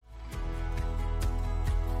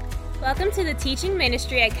Welcome to the teaching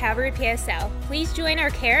ministry at Calvary PSL. Please join our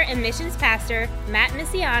care and missions pastor, Matt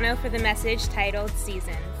Misiano, for the message titled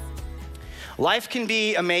Seasons. Life can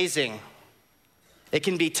be amazing. It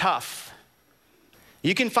can be tough.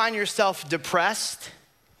 You can find yourself depressed,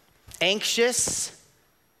 anxious,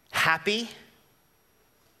 happy,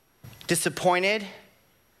 disappointed,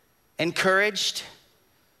 encouraged,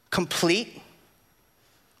 complete,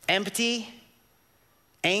 empty,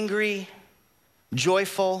 angry,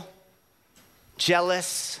 joyful,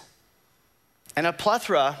 jealous, and a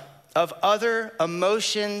plethora of other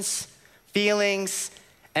emotions, feelings,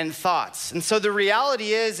 and thoughts. And so the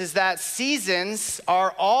reality is that seasons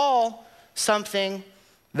are all something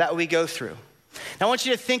that we go through. Now I want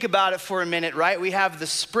you to think about it for a minute, right? We have the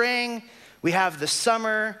spring, we have the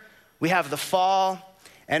summer, we have the fall,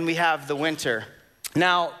 and we have the winter.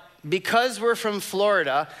 Now, because we're from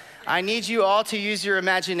Florida, I need you all to use your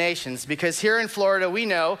imaginations, because here in Florida, we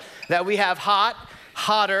know that we have hot,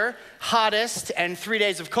 hotter, hottest, and 3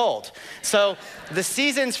 days of cold. So the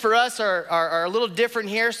seasons for us are a little different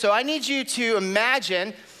here. So I need you to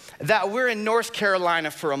imagine that we're in North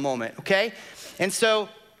Carolina for a moment, okay? And so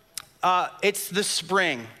it's the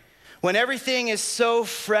spring, when everything is so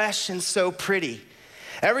fresh and so pretty.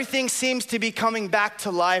 Everything seems to be coming back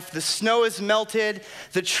to life. The snow is melted,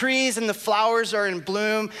 the trees and the flowers are in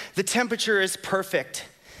bloom, the temperature is perfect.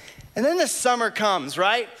 And then the summer comes,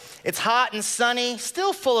 right? It's hot and sunny,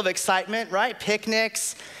 still full of excitement, right?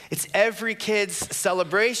 Picnics, it's every kid's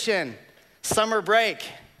celebration, summer break.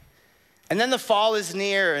 And then the fall is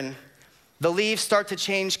near and the leaves start to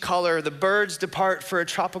change color, the birds depart for a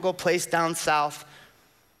tropical place down south,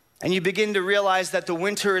 and you begin to realize that the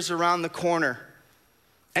winter is around the corner.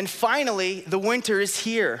 And finally, the winter is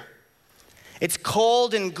here. It's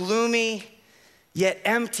cold and gloomy, yet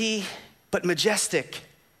empty, but majestic.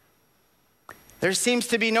 There seems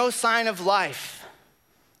to be no sign of life.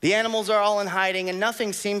 The animals are all in hiding and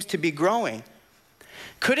nothing seems to be growing.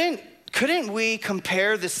 Couldn't we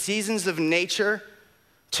compare the seasons of nature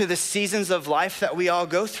to the seasons of life that we all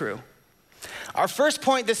go through? Our first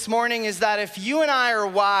point this morning is that if you and I are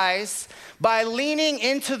wise, by leaning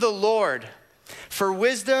into the Lord for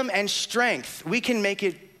wisdom and strength, we can make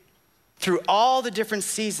it through all the different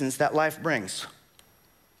seasons that life brings.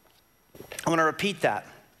 I want to repeat that.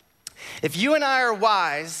 If you and I are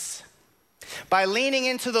wise, by leaning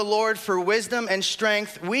into the Lord for wisdom and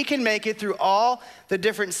strength, we can make it through all the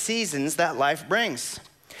different seasons that life brings.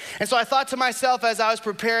 And so I thought to myself as I was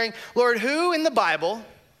preparing, Lord, who in the Bible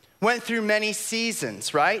went through many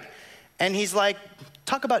seasons, right? And he's like,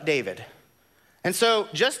 talk about David. And so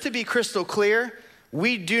just to be crystal clear,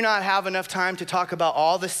 we do not have enough time to talk about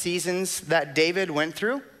all the seasons that David went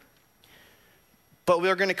through, but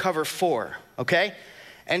we're gonna cover 4, okay?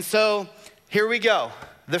 And so here we go.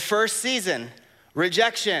 The first season,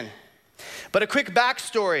 rejection. But a quick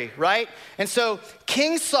backstory, right? And so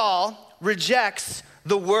King Saul rejects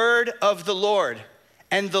the word of the Lord,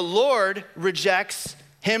 and the Lord rejects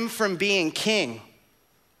him from being king.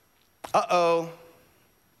 Uh-oh.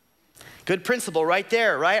 Good principle right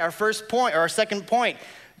there, right? Our first point, or our second point,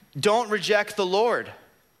 don't reject the Lord.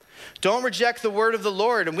 Don't reject the word of the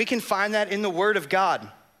Lord, and we can find that in the word of God.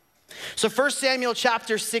 So 1 Samuel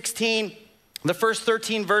chapter 16, the first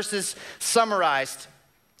 13 verses summarized.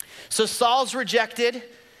 So Saul's rejected,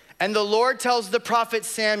 and the Lord tells the prophet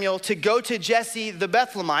Samuel to go to Jesse the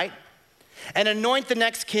Bethlehemite and anoint the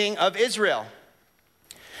next king of Israel.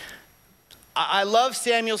 I love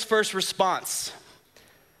Samuel's first response.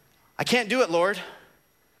 I can't do it, Lord.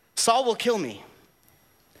 Saul will kill me.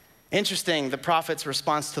 Interesting, the prophet's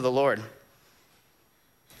response to the Lord.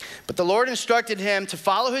 But the Lord instructed him to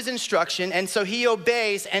follow his instruction, and so he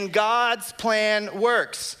obeys, and God's plan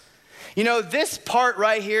works. You know, this part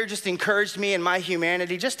right here just encouraged me in my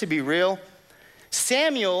humanity, just to be real.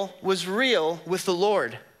 Samuel was real with the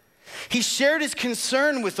Lord. He shared his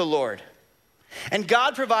concern with the Lord, and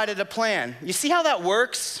God provided a plan. You see how that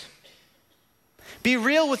works? Be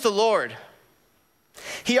real with the Lord.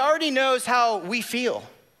 He already knows how we feel.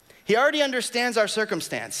 He already understands our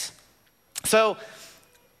circumstance. So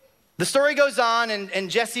the story goes on,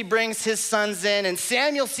 and Jesse brings his sons in, and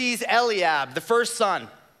Samuel sees Eliab, the first son,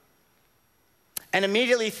 and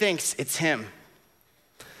immediately thinks it's him.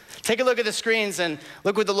 Take a look at the screens and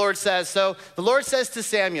look what the Lord says. So the Lord says to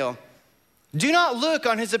Samuel, do not look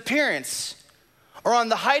on his appearance or on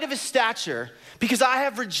the height of his stature, because I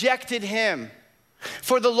have rejected him.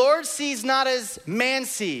 For the Lord sees not as man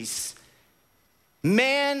sees.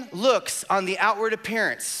 Man looks on the outward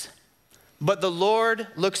appearance, but the Lord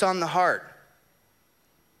looks on the heart.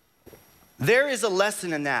 There is a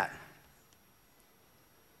lesson in that.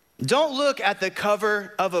 Don't look at the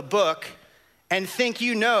cover of a book and think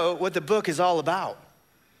you know what the book is all about.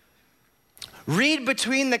 Read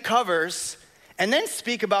between the covers and then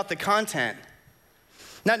speak about the content.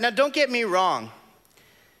 Now don't get me wrong.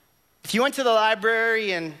 If you went to the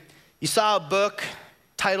library and you saw a book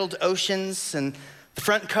titled Oceans and the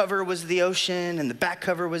front cover was the ocean and the back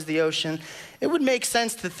cover was the ocean, it would make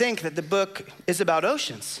sense to think that the book is about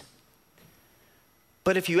oceans.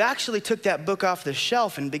 But if you actually took that book off the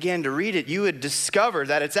shelf and began to read it, you would discover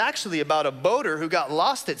that it's actually about a boater who got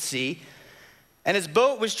lost at sea, and his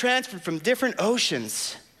boat was transferred from different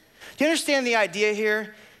oceans. Do you understand the idea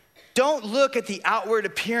here? Don't look at the outward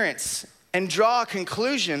appearance and draw a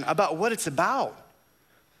conclusion about what it's about.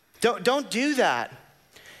 Don't do that.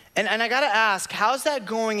 And I gotta ask, how's that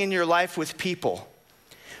going in your life with people?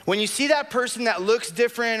 When you see that person that looks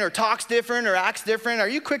different or talks different or acts different, are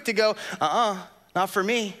you quick to go, not for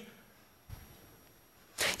me?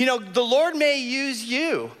 You know, the Lord may use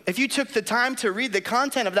you if you took the time to read the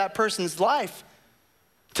content of that person's life,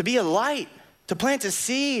 to be a light, to plant a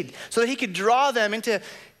seed so that he could draw them into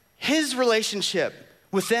his relationship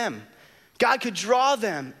with them. God could draw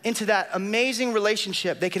them into that amazing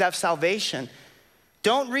relationship. They could have salvation.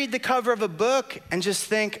 Don't read the cover of a book and just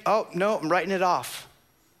think, oh, no, I'm writing it off.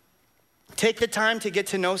 Take the time to get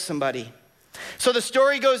to know somebody. So the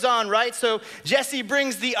story goes on, right? So Jesse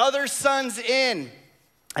brings the other sons in,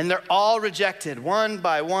 and they're all rejected, one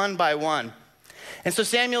by one by one. And so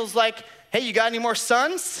Samuel's like, hey, you got any more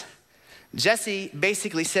sons? Jesse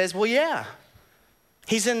basically says, well, yeah.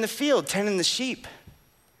 He's in the field tending the sheep.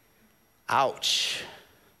 Ouch.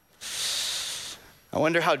 I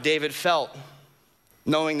wonder how David felt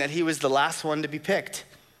knowing that he was the last one to be picked,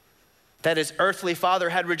 that his earthly father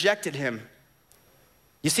had rejected him.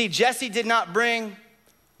 You see, Jesse did not bring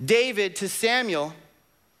David to Samuel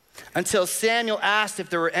until Samuel asked if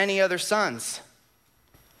there were any other sons.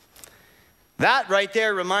 That right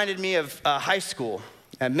there reminded me of high school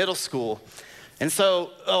and middle school. And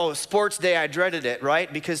so, sports day, I dreaded it,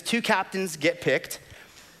 right? Because two captains get picked,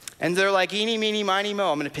 and they're like, eeny, meeny, miny,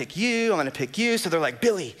 mo, I'm gonna pick you, I'm gonna pick you. So they're like,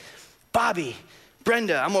 Billy, Bobby,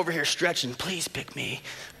 Brenda, I'm over here stretching, please pick me,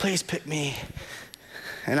 please pick me.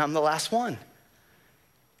 And I'm the last one.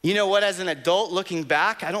 You know what, as an adult looking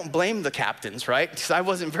back, I don't blame the captains, right? Because I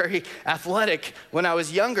wasn't very athletic when I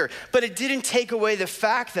was younger. But it didn't take away the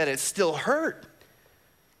fact that it still hurt.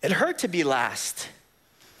 It hurt to be last.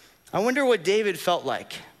 I wonder what David felt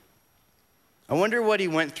like. I wonder what he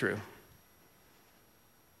went through.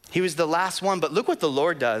 He was the last one, but look what the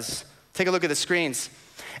Lord does. Take a look at the screens.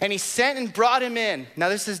 And he sent and brought him in. Now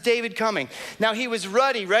this is David coming. Now he was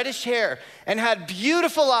ruddy, reddish hair, and had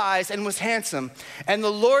beautiful eyes and was handsome. And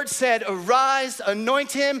the Lord said, arise,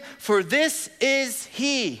 anoint him, for this is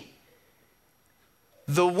he.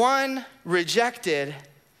 The one rejected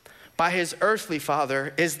by his earthly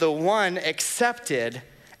father is the one accepted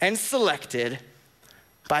and selected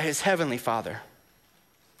by his heavenly Father.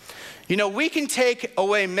 You know, we can take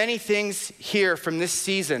away many things here from this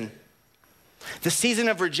season. The season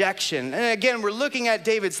of rejection. And again, we're looking at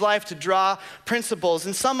David's life to draw principles,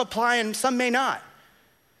 and some apply and some may not.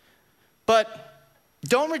 But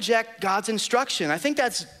don't reject God's instruction. I think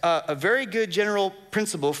that's a very good general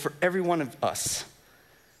principle for every one of us.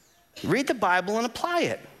 Read the Bible and apply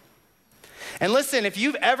it. And listen, if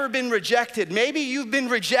you've ever been rejected, maybe you've been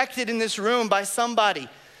rejected in this room by somebody,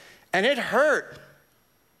 and it hurt.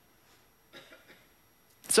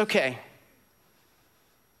 It's okay.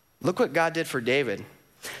 Look what God did for David.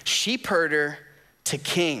 Sheep herder to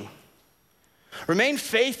king. Remain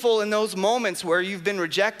faithful in those moments where you've been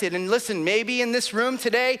rejected. And listen, maybe in this room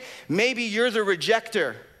today, maybe you're the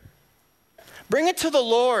rejecter. Bring it to the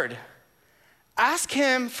Lord. Ask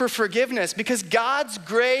him for forgiveness because God's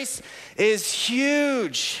grace is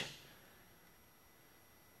huge.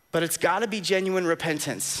 But it's got to be genuine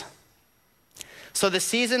repentance. So the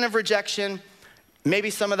season of rejection,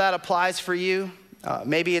 maybe some of that applies for you.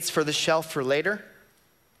 Maybe it's for the shelf for later.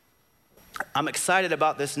 I'm excited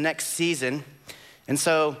about this next season. And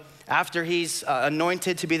so after he's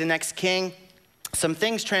anointed to be the next king, some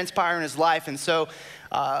things transpire in his life. And so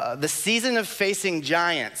the season of facing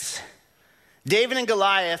giants. David and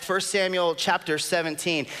Goliath, 1 Samuel chapter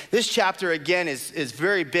 17. This chapter, again, is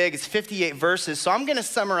very big. It's 58 verses. So I'm going to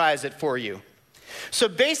summarize it for you. So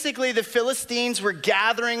basically, the Philistines were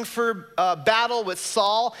gathering for battle with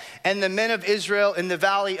Saul and the men of Israel in the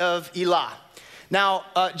valley of Elah. Now,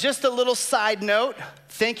 just a little side note.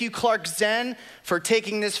 Thank you, Clark Zen, for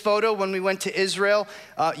taking this photo when we went to Israel.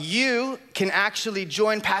 You can actually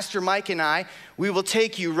join Pastor Mike and I. We will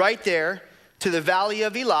take you right there to the valley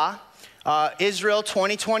of Elah. Israel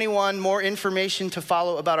 2021, more information to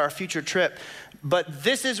follow about our future trip. But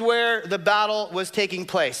this is where the battle was taking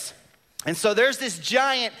place. And so there's this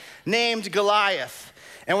giant named Goliath.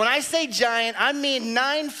 And when I say giant, I mean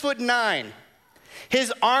 9'9".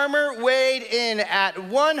 His armor weighed in at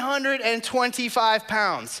 125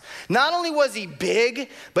 pounds. Not only was he big,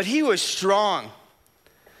 but he was strong.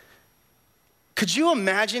 Could you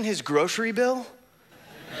imagine his grocery bill?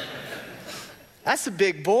 That's a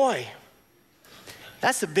big boy.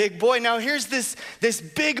 That's a big boy. Now here's this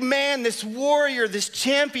big man, this warrior, this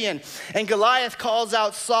champion. And Goliath calls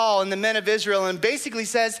out Saul and the men of Israel and basically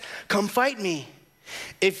says, come fight me.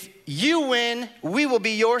 If you win, we will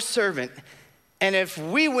be your servant. And if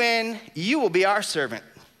we win, you will be our servant.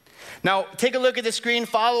 Now take a look at the screen,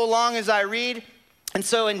 follow along as I read. And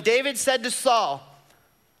so, and David said to Saul,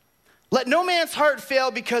 let no man's heart fail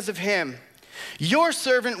because of him. Your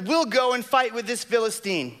servant will go and fight with this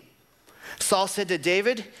Philistine. Saul said to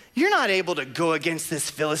David, you're not able to go against this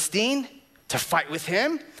Philistine to fight with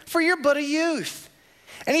him, for you're but a youth.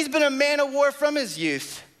 And he's been a man of war from his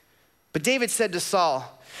youth. But David said to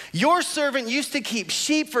Saul, your servant used to keep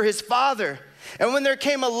sheep for his father. And when there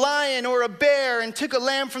came a lion or a bear and took a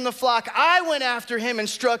lamb from the flock, I went after him and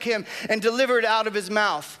struck him and delivered out of his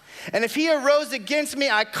mouth. And if he arose against me,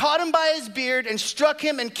 I caught him by his beard and struck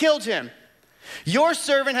him and killed him. Your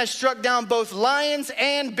servant has struck down both lions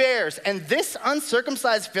and bears, and this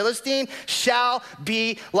uncircumcised Philistine shall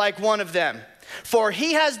be like one of them. For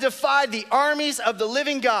he has defied the armies of the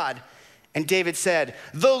living God. And David said,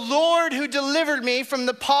 the Lord who delivered me from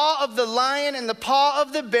the paw of the lion and the paw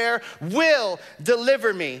of the bear will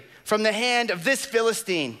deliver me from the hand of this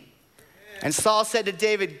Philistine. And Saul said to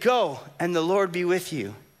David, go, and the Lord be with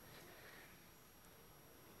you.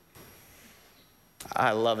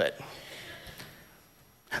 I love it.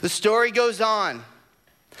 The story goes on.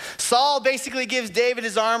 Saul basically gives David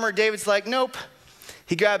his armor. David's like, nope.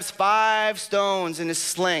 He grabs 5 stones in his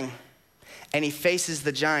sling, and he faces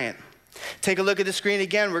the giant. Take a look at the screen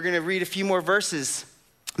again. We're going to read a few more verses.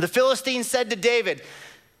 The Philistine said to David,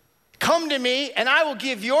 come to me, and I will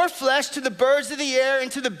give your flesh to the birds of the air and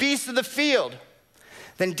to the beasts of the field.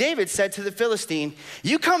 Then David said to the Philistine,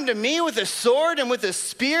 you come to me with a sword and with a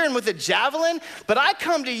spear and with a javelin, but I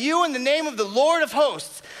come to you in the name of the Lord of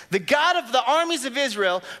hosts, the God of the armies of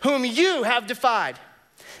Israel, whom you have defied.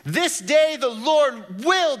 This day the Lord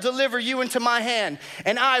will deliver you into my hand,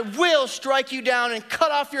 and I will strike you down and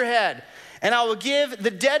cut off your head. And I will give the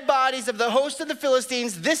dead bodies of the host of the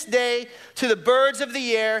Philistines this day to the birds of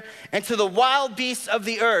the air and to the wild beasts of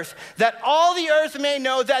the earth, that all the earth may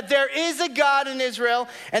know that there is a God in Israel,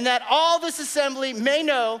 and that all this assembly may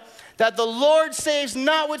know that the Lord saves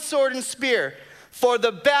not with sword and spear, for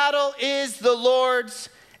the battle is the Lord's,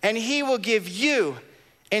 and he will give you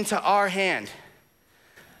into our hand.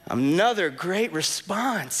 Another great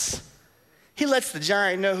response. He lets the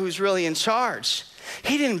giant know who's really in charge.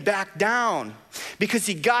 He didn't back down because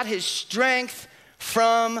he got his strength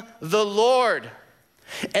from the Lord.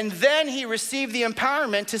 And then he received the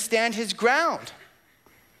empowerment to stand his ground.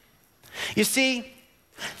 You see,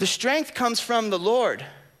 the strength comes from the Lord.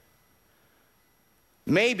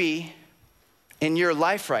 Maybe in your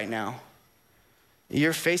life right now,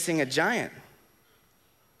 you're facing a giant.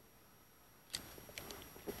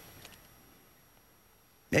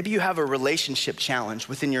 Maybe you have a relationship challenge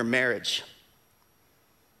within your marriage.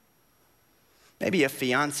 Maybe a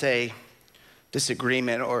fiance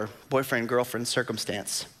disagreement or boyfriend-girlfriend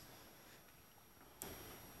circumstance.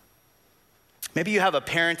 Maybe you have a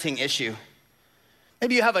parenting issue.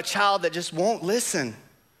 Maybe you have a child that just won't listen.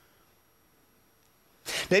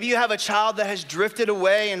 Maybe you have a child that has drifted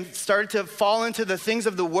away and started to fall into the things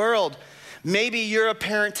of the world. Maybe you're a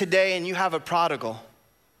parent today and you have a prodigal.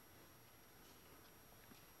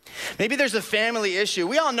 Maybe there's a family issue.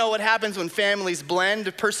 We all know what happens when families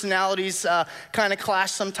blend, personalities kind of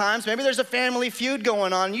clash sometimes. Maybe there's a family feud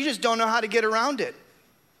going on and you just don't know how to get around it.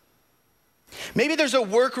 Maybe there's a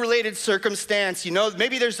work-related circumstance,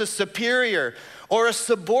 maybe there's a superior or a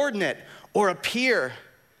subordinate or a peer,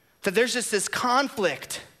 that there's just this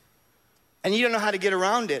conflict and you don't know how to get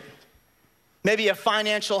around it. Maybe a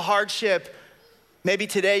financial hardship. Maybe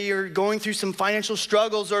today you're going through some financial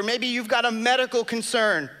struggles, or maybe you've got a medical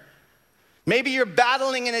concern. Maybe you're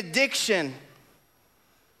battling an addiction.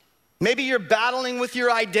 Maybe you're battling with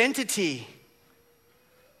your identity.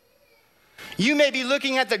 You may be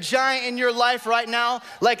looking at the giant in your life right now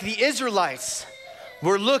like the Israelites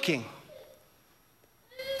were looking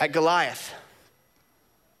at Goliath.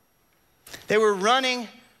 They were running.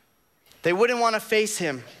 They wouldn't want to face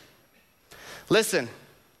him. Listen,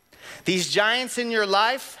 these giants in your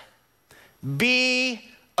life, Be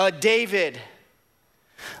a David.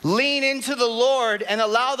 Lean into the Lord and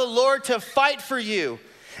allow the Lord to fight for you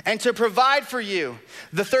and to provide for you.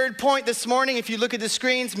 The third point this morning, if you look at the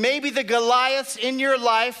screens, maybe the Goliaths in your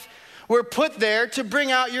life were put there to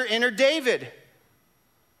bring out your inner David.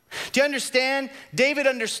 Do you understand? David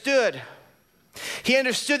understood. He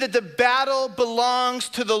understood that the battle belongs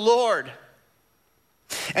to the Lord.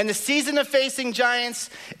 And the season of facing giants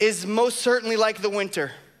is most certainly like the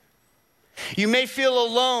winter. You may feel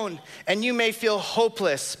alone and you may feel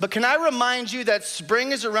hopeless, but can I remind you that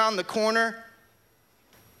spring is around the corner?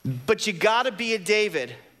 But you gotta be a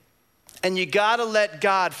David, and you gotta let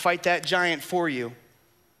God fight that giant for you.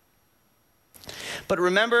 But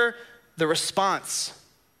remember the response.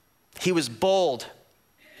 He was bold.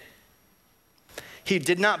 He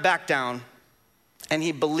did not back down, and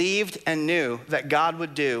he believed and knew that God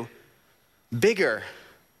would do bigger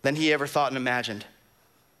than he ever thought and imagined.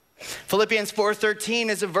 Philippians 4:13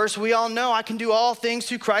 is a verse we all know. I can do all things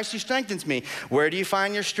through Christ who strengthens me. Where do you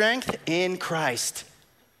find your strength? In Christ.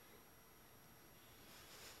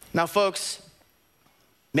 Now, folks,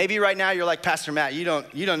 maybe right now you're like, Pastor Matt, you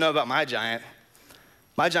don't know about my giant.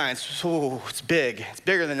 My giant's, it's big. It's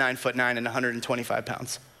bigger than 9'9" and 125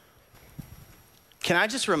 pounds. Can I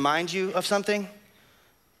just remind you of something?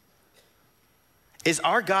 Is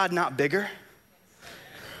our God not bigger?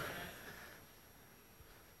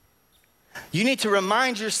 You need to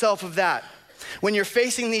remind yourself of that. When you're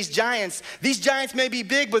facing these giants may be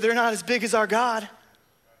big, but they're not as big as our God.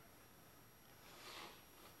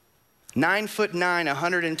 9'9",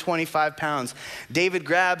 125 pounds. David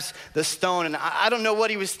grabs the stone, and I don't know what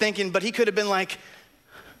he was thinking, but he could have been like,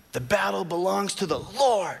 the battle belongs to the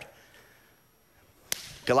Lord.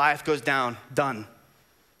 Goliath goes down, done.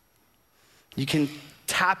 You can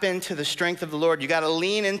tap into the strength of the Lord. You got to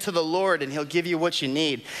lean into the Lord, and he'll give you what you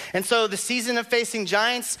need. And so the season of facing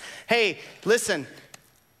giants, hey, listen,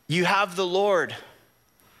 you have the Lord,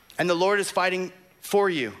 and the Lord is fighting for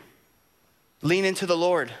you. Lean into the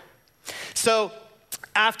Lord. So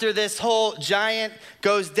after this whole giant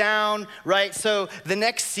goes down, right? So the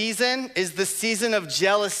next season is the season of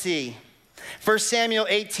jealousy. 1 Samuel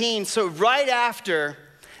 18, so right after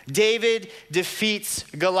David defeats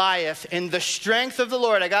Goliath in the strength of the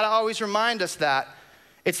Lord, I gotta always remind us that.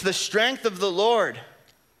 It's the strength of the Lord.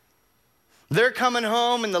 They're coming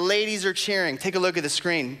home and the ladies are cheering. Take a look at the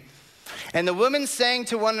screen. And the women sang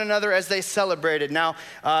to one another as they celebrated. Now,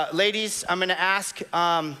 ladies, I'm gonna ask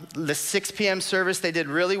the 6 p.m. service, they did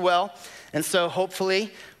really well. And so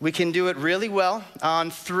hopefully we can do it really well. On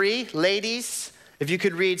 3, ladies, if you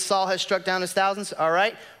could read, Saul has struck down his thousands. All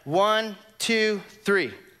right, 1, 2,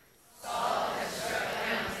 3. Saul has struck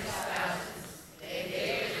down his thousands.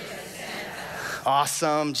 David has 10,000.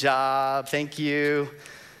 Awesome job, thank you.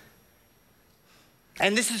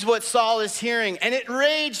 And this is what Saul is hearing, and it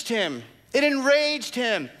enraged him. It enraged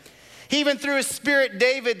him. He even threw his spirit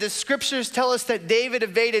David. The scriptures tell us that David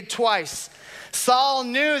evaded twice. Saul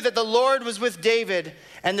knew that the Lord was with David,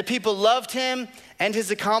 and the people loved him and his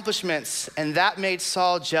accomplishments, and that made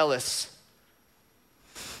Saul jealous.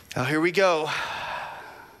 Oh, here we go.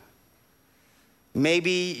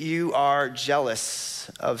 Maybe you are jealous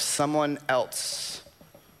of someone else,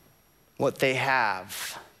 what they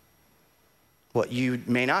have, what you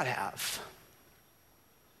may not have.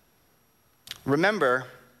 Remember,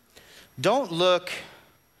 don't look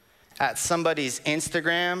at somebody's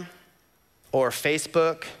Instagram or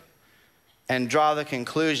Facebook and draw the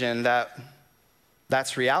conclusion that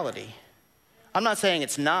that's reality. I'm not saying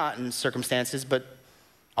it's not in circumstances, but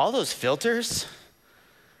all those filters,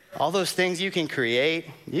 all those things you can create,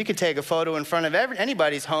 you can take a photo in front of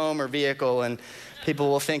anybody's home or vehicle and people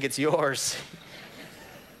will think it's yours.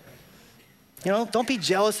 You know, don't be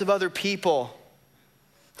jealous of other people.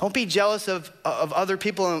 Don't be jealous of other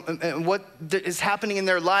people and what is happening in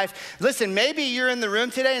their life. Listen, maybe you're in the room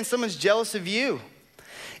today and someone's jealous of you.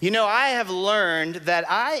 You know, I have learned that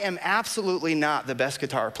I am absolutely not the best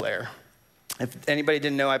guitar player. If anybody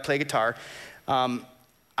didn't know, I play guitar.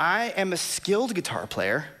 I am a skilled guitar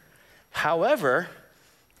player. However,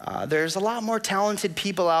 there's a lot more talented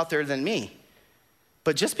people out there than me.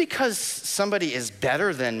 But just because somebody is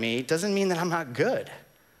better than me doesn't mean that I'm not good.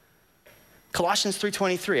 Colossians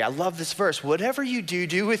 3:23, I love this verse. Whatever you do,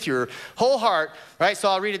 do with your whole heart, right? So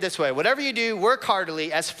I'll read it this way. Whatever you do, work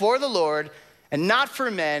heartily as for the Lord and not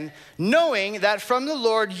for men, knowing that from the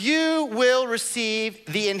Lord you will receive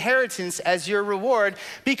the inheritance as your reward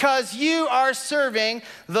because you are serving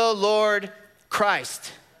the Lord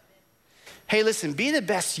Christ. Hey, listen, be the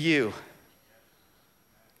best you.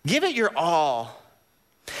 Give it your all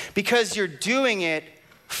because you're doing it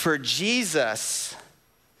for Jesus.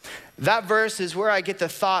 That verse is where I get the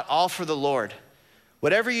thought, all for the Lord.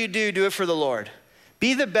 Whatever you do, do it for the Lord.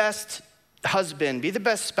 Be the best husband, be the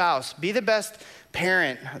best spouse, be the best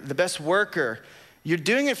parent, the best worker. You're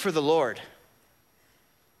doing it for the Lord.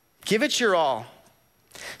 Give it your all.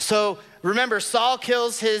 So remember, Saul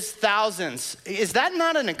kills his thousands. Is that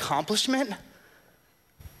not an accomplishment?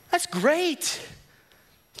 That's great.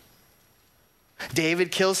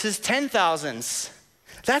 David kills his 10,000s.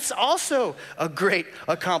 That's also a great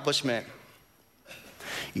accomplishment.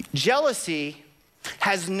 Jealousy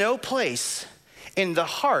has no place in the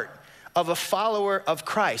heart of a follower of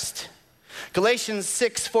Christ. Galatians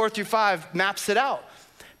 6:4-5 maps it out.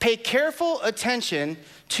 Pay careful attention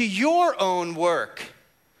to your own work,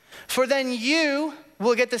 for then you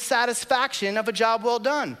will get the satisfaction of a job well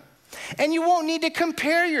done. And you won't need to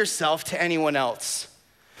compare yourself to anyone else,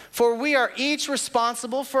 for we are each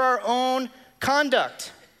responsible for our own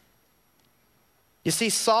conduct. You see,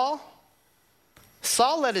 Saul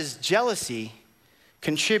let his jealousy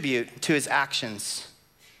contribute to his actions.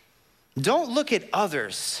 Don't look at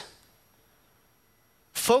others.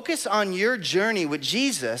 Focus on your journey with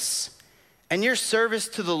Jesus and your service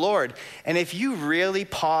to the Lord. And if you really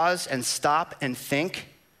pause and stop and think,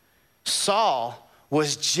 Saul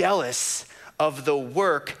was jealous of the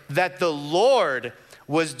work that the Lord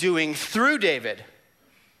was doing through David.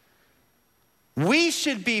 We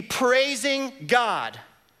should be praising God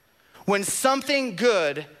when something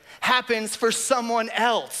good happens for someone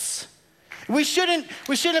else. We shouldn't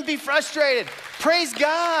be frustrated. Praise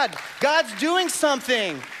God. God's doing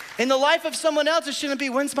something in the life of someone else. It shouldn't be,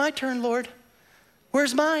 when's my turn, Lord?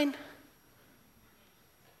 Where's mine?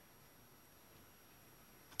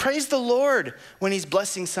 Praise the Lord when he's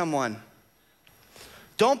blessing someone.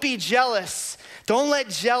 Don't be jealous. Don't let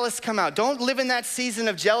jealous come out. Don't live in that season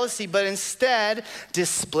of jealousy, but instead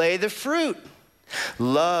display the fruit.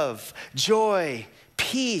 Love, joy,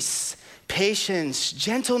 peace, patience,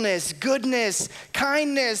 gentleness, goodness,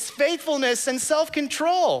 kindness, faithfulness, and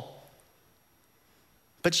self-control.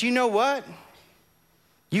 But you know what?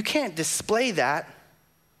 You can't display that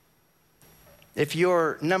if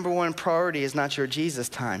your number one priority is not your Jesus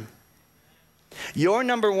time. Your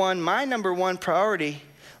number one, my number one priority,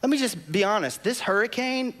 let me just be honest, this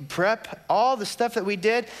hurricane prep, all the stuff that we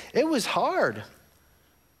did, it was hard.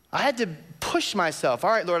 I had to push myself. All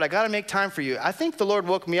right, Lord, I got to make time for you. I think the Lord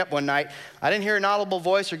woke me up one night. I didn't hear an audible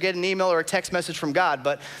voice or get an email or a text message from God,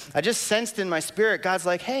 but I just sensed in my spirit, God's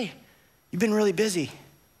like, hey, you've been really busy.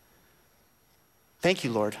 Thank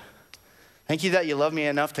you, Lord. Thank you that you love me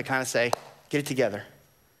enough to kind of say, get it together.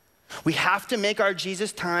 We have to make our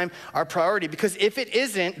Jesus time our priority, because if it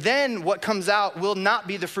isn't, then what comes out will not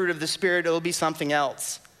be the fruit of the Spirit. It will be something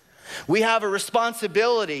else. We have a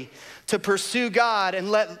responsibility to pursue God and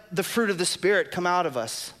let the fruit of the Spirit come out of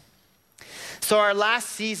us. So our last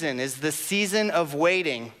season is the season of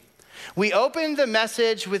waiting. We opened the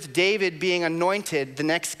message with David being anointed the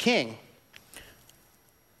next king.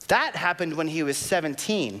 That happened when he was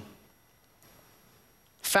 17.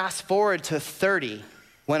 Fast forward to 30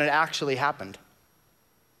 when it actually happened.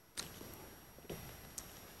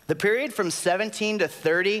 The period from 17 to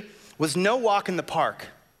 30 was no walk in the park.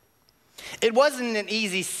 It wasn't an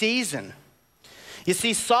easy season. You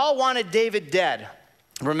see, Saul wanted David dead.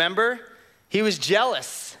 Remember? He was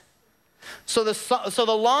jealous. So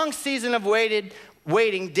the long season of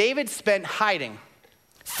waiting, David spent hiding,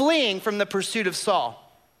 fleeing from the pursuit of Saul.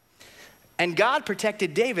 And God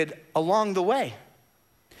protected David along the way.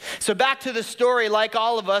 So back to the story, like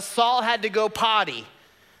all of us, Saul had to go potty.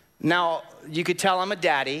 Now, you could tell I'm a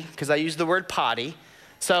daddy because I use the word potty.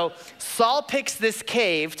 So Saul picks this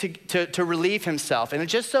cave to relieve himself. And it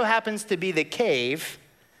just so happens to be the cave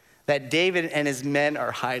that David and his men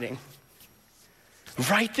are hiding.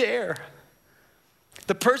 Right there.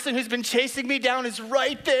 The person who's been chasing me down is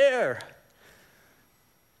right there.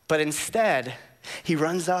 But instead, he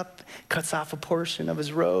runs up, cuts off a portion of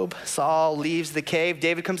his robe. Saul leaves the cave.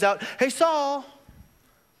 David comes out, hey, Saul.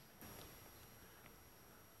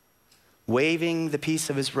 Waving the piece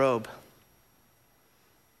of his robe.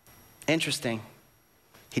 Interesting.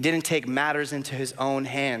 He didn't take matters into his own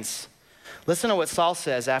hands. Listen to what Saul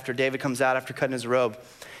says after David comes out after cutting his robe.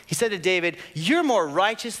 He said to David, you're more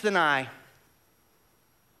righteous than I.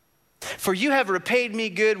 For you have repaid me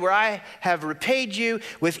good where I have repaid you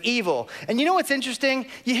with evil. And you know what's interesting?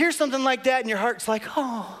 You hear something like that and your heart's like,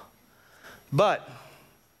 oh. But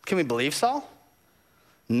can we believe Saul?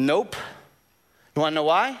 Nope. You want to know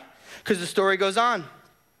why? Because the story goes on.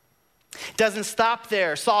 Doesn't stop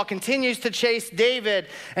there. Saul continues to chase David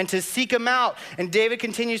and to seek him out, and David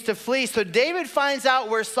continues to flee. So David finds out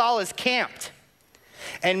where Saul is camped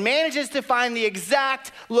and manages to find the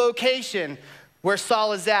exact location where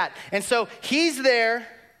Saul is at. And so he's there.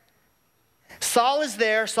 Saul is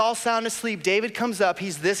there. Saul's sound asleep. David comes up.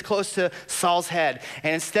 He's this close to Saul's head.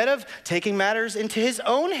 And instead of taking matters into his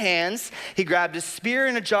own hands, he grabbed a spear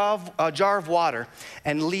and a jar of water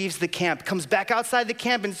and leaves the camp. Comes back outside the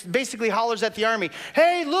camp and basically hollers at the army,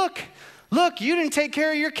 hey, look, you didn't take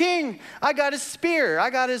care of your king. I got his spear.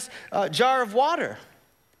 I got his jar of water.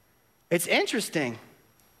 It's interesting.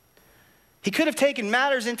 He could have taken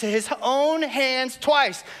matters into his own hands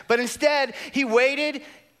twice, but instead he waited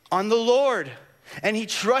on the Lord, and he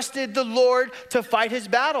trusted the Lord to fight his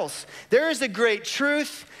battles. There is a great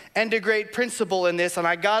truth and a great principle in this, and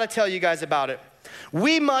I gotta tell you guys about it.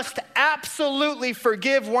 We must absolutely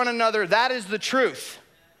forgive one another. That is the truth.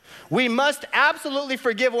 We must absolutely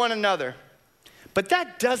forgive one another. But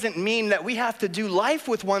that doesn't mean that we have to do life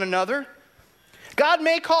with one another. God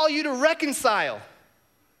may call you to reconcile.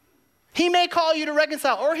 He may call you to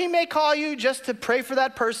reconcile, or he may call you just to pray for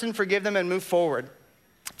that person, forgive them, and move forward.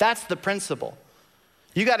 That's the principle.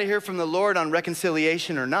 You got to hear from the Lord on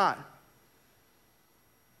reconciliation or not.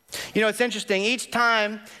 You know, it's interesting. Each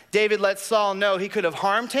time David let Saul know he could have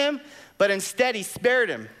harmed him, but instead he spared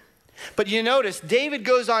him. But you notice, David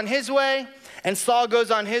goes on his way and Saul goes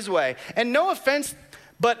on his way. And no offense,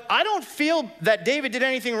 but I don't feel that David did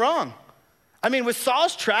anything wrong. I mean, with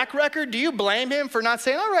Saul's track record, do you blame him for not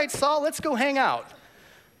saying, all right, Saul, let's go hang out?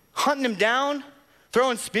 Hunting him down,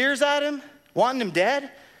 throwing spears at him, wanting him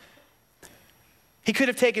dead? He could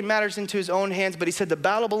have taken matters into his own hands, but he said the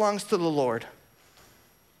battle belongs to the Lord.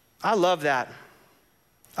 I love that.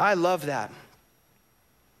 I love that.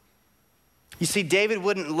 You see, David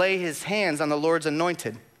wouldn't lay his hands on the Lord's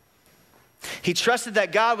anointed. He trusted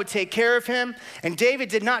that God would take care of him, and David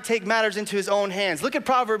did not take matters into his own hands. Look at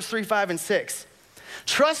Proverbs 3, 5, and 6.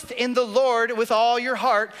 Trust in the Lord with all your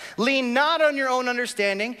heart. Lean not on your own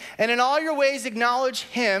understanding, and in all your ways acknowledge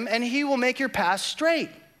him, and he will make your path straight.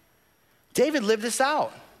 David lived this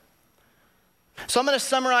out. So I'm going to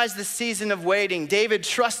summarize this season of waiting. David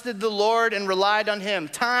trusted the Lord and relied on him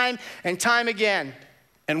time and time again.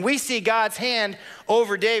 And we see God's hand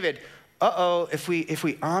over David. If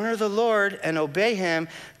we honor the Lord and obey him,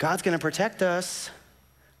 God's going to protect us.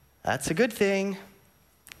 That's a good thing.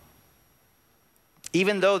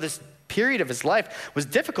 Even though this period of his life was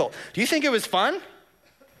difficult. Do you think it was fun?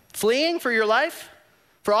 Fleeing for your life?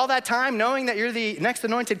 For all that time, knowing that you're the next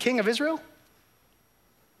anointed king of Israel?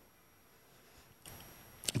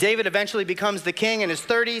 David eventually becomes the king in his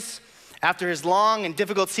 30s after his long and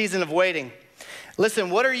difficult season of waiting.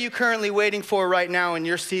 Listen, what are you currently waiting for right now in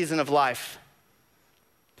your season of life?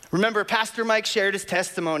 Remember, Pastor Mike shared his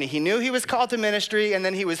testimony. He knew he was called to ministry, and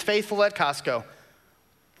then he was faithful at Costco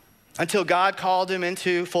until God called him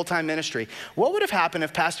into full-time ministry. What would have happened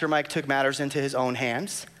if Pastor Mike took matters into his own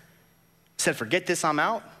hands? Said, forget this, I'm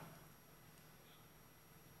out.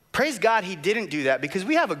 Praise God he didn't do that, because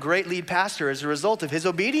we have a great lead pastor as a result of his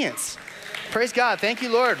obedience. Praise God. Thank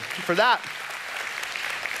you, Lord, for that.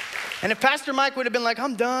 And if Pastor Mike would have been like,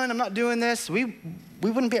 I'm done, I'm not doing this, we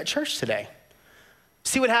wouldn't be at church today.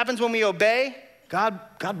 See what happens when we obey? God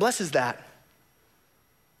blesses that.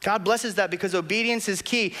 God blesses that because obedience is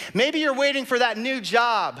key. Maybe you're waiting for that new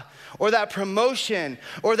job or that promotion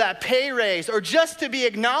or that pay raise or just to be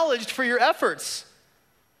acknowledged for your efforts.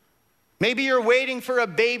 Maybe you're waiting for a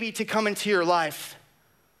baby to come into your life.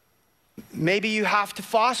 Maybe you have to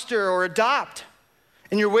foster or adopt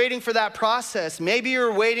and you're waiting for that process. Maybe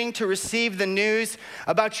you're waiting to receive the news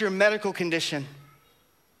about your medical condition.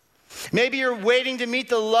 Maybe you're waiting to meet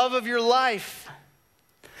the love of your life.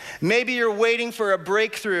 Maybe you're waiting for a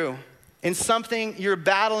breakthrough in something you're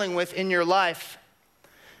battling with in your life.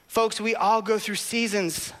 Folks, we all go through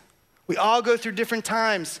seasons. We all go through different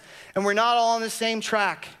times, and we're not all on the same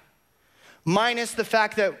track. Minus the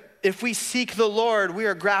fact that if we seek the Lord, we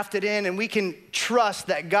are grafted in and we can trust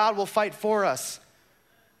that God will fight for us.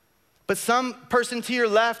 But some person to your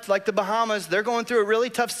left, like the Bahamas, they're going through a really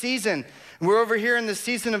tough season. And we're over here in the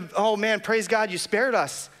season of, oh man, praise God, you spared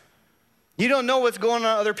us. You don't know what's going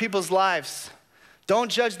on in other people's lives. Don't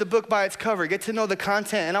judge the book by its cover. Get to know the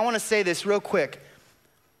content. And I want to say this real quick.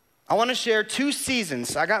 I want to share 2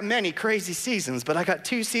 seasons. I got many crazy seasons, but I got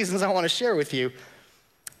 2 seasons I want to share with you.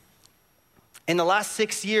 In the last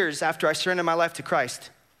 6 years after I surrendered my life to Christ,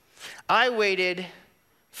 I waited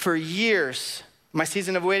for years, my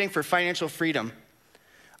season of waiting for financial freedom.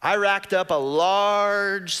 I racked up a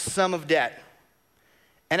large sum of debt.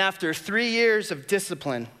 And after 3 years of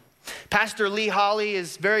discipline Pastor Lee Holly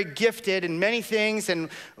is very gifted in many things, and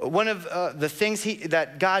one of the things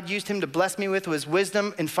that God used him to bless me with was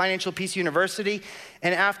wisdom in Financial Peace University.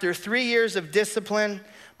 And after 3 years of discipline,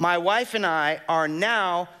 my wife and I are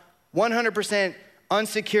now 100%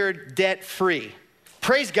 unsecured, debt-free.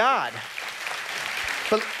 Praise God.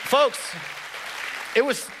 But folks, it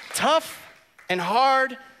was tough and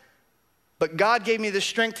hard, but God gave me the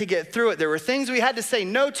strength to get through it. There were things we had to say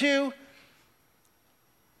no to,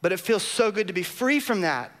 but it feels so good to be free from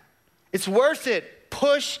that. It's worth it.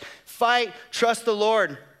 Push, fight, trust the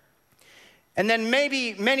Lord. And then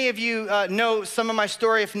maybe many of you know some of my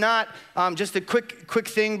story. If not, just a quick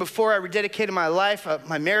thing. Before I rededicated my life,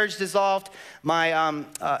 my marriage dissolved. My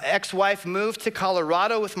ex-wife moved to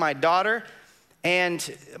Colorado with my daughter.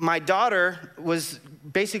 And my daughter was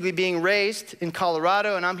basically being raised in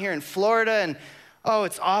Colorado, and I'm here in Florida. And oh,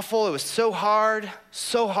 it's awful. It was so hard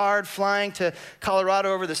flying to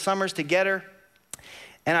Colorado over the summers to get her.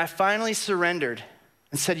 And I finally surrendered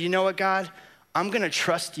and said, you know what, God? I'm gonna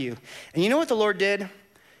trust you. And you know what the Lord did?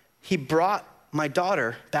 He brought my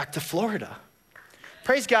daughter back to Florida.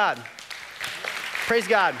 Praise God. Praise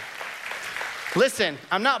God. Listen,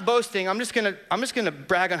 I'm not boasting. I'm just gonna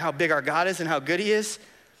brag on how big our God is and how good he is.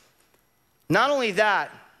 Not only that,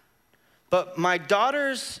 but my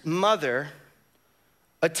daughter's mother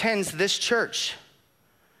attends this church,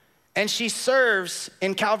 and she serves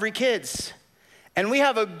in Calvary Kids. And we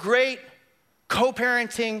have a great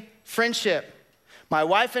co-parenting friendship. My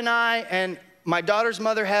wife and I and my daughter's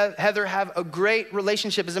mother, Heather, have a great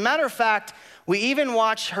relationship. As a matter of fact, we even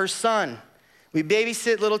watch her son. We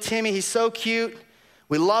babysit little Timmy. He's so cute.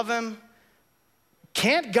 We love him.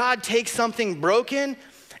 Can't God take something broken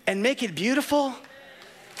and make it beautiful?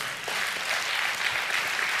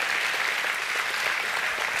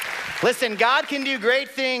 Listen, God can do great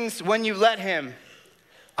things when you let him.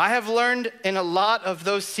 I have learned in a lot of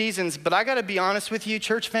those seasons, but I gotta be honest with you,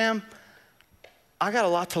 church fam, I got a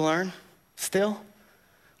lot to learn still.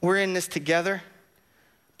 We're in this together.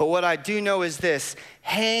 But what I do know is this: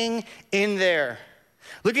 hang in there.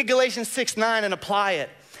 Look at Galatians 6:9 and apply it.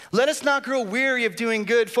 Let us not grow weary of doing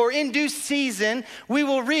good, for in due season we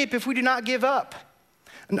will reap if we do not give up.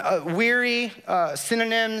 Weary,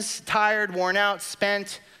 synonyms, tired, worn out,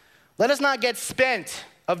 spent. Let us not get spent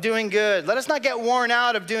of doing good. Let us not get worn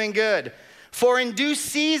out of doing good. For in due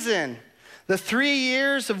season, the 3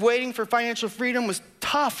 years of waiting for financial freedom was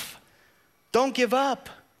tough. Don't give up.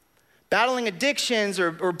 Battling addictions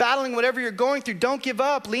or battling whatever you're going through, don't give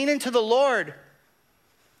up. Lean into the Lord.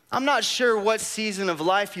 I'm not sure what season of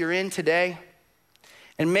life you're in today,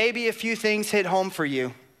 and maybe a few things hit home for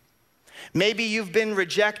you. Maybe you've been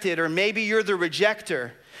rejected, or maybe you're the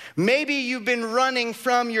rejecter. Maybe you've been running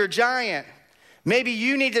from your giant. Maybe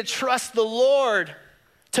you need to trust the Lord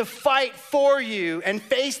to fight for you and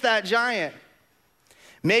face that giant.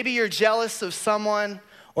 Maybe you're jealous of someone,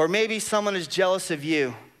 or maybe someone is jealous of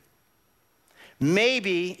you.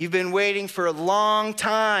 Maybe you've been waiting for a long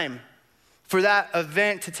time for that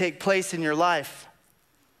event to take place in your life.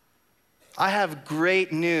 I have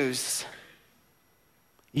great news.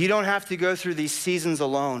 You don't have to go through these seasons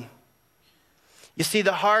alone. You see,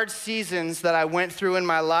 the hard seasons that I went through in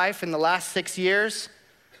my life in the last 6 years,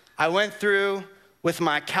 I went through with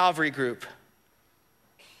my Calvary group.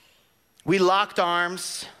 We locked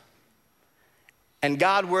arms, and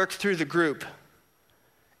God worked through the group,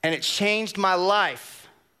 and it changed my life.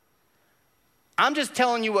 I'm just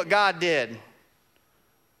telling you what God did,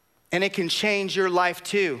 and it can change your life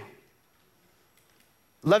too.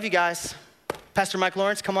 Love you guys. Pastor Mike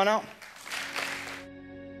Lawrence, come on out.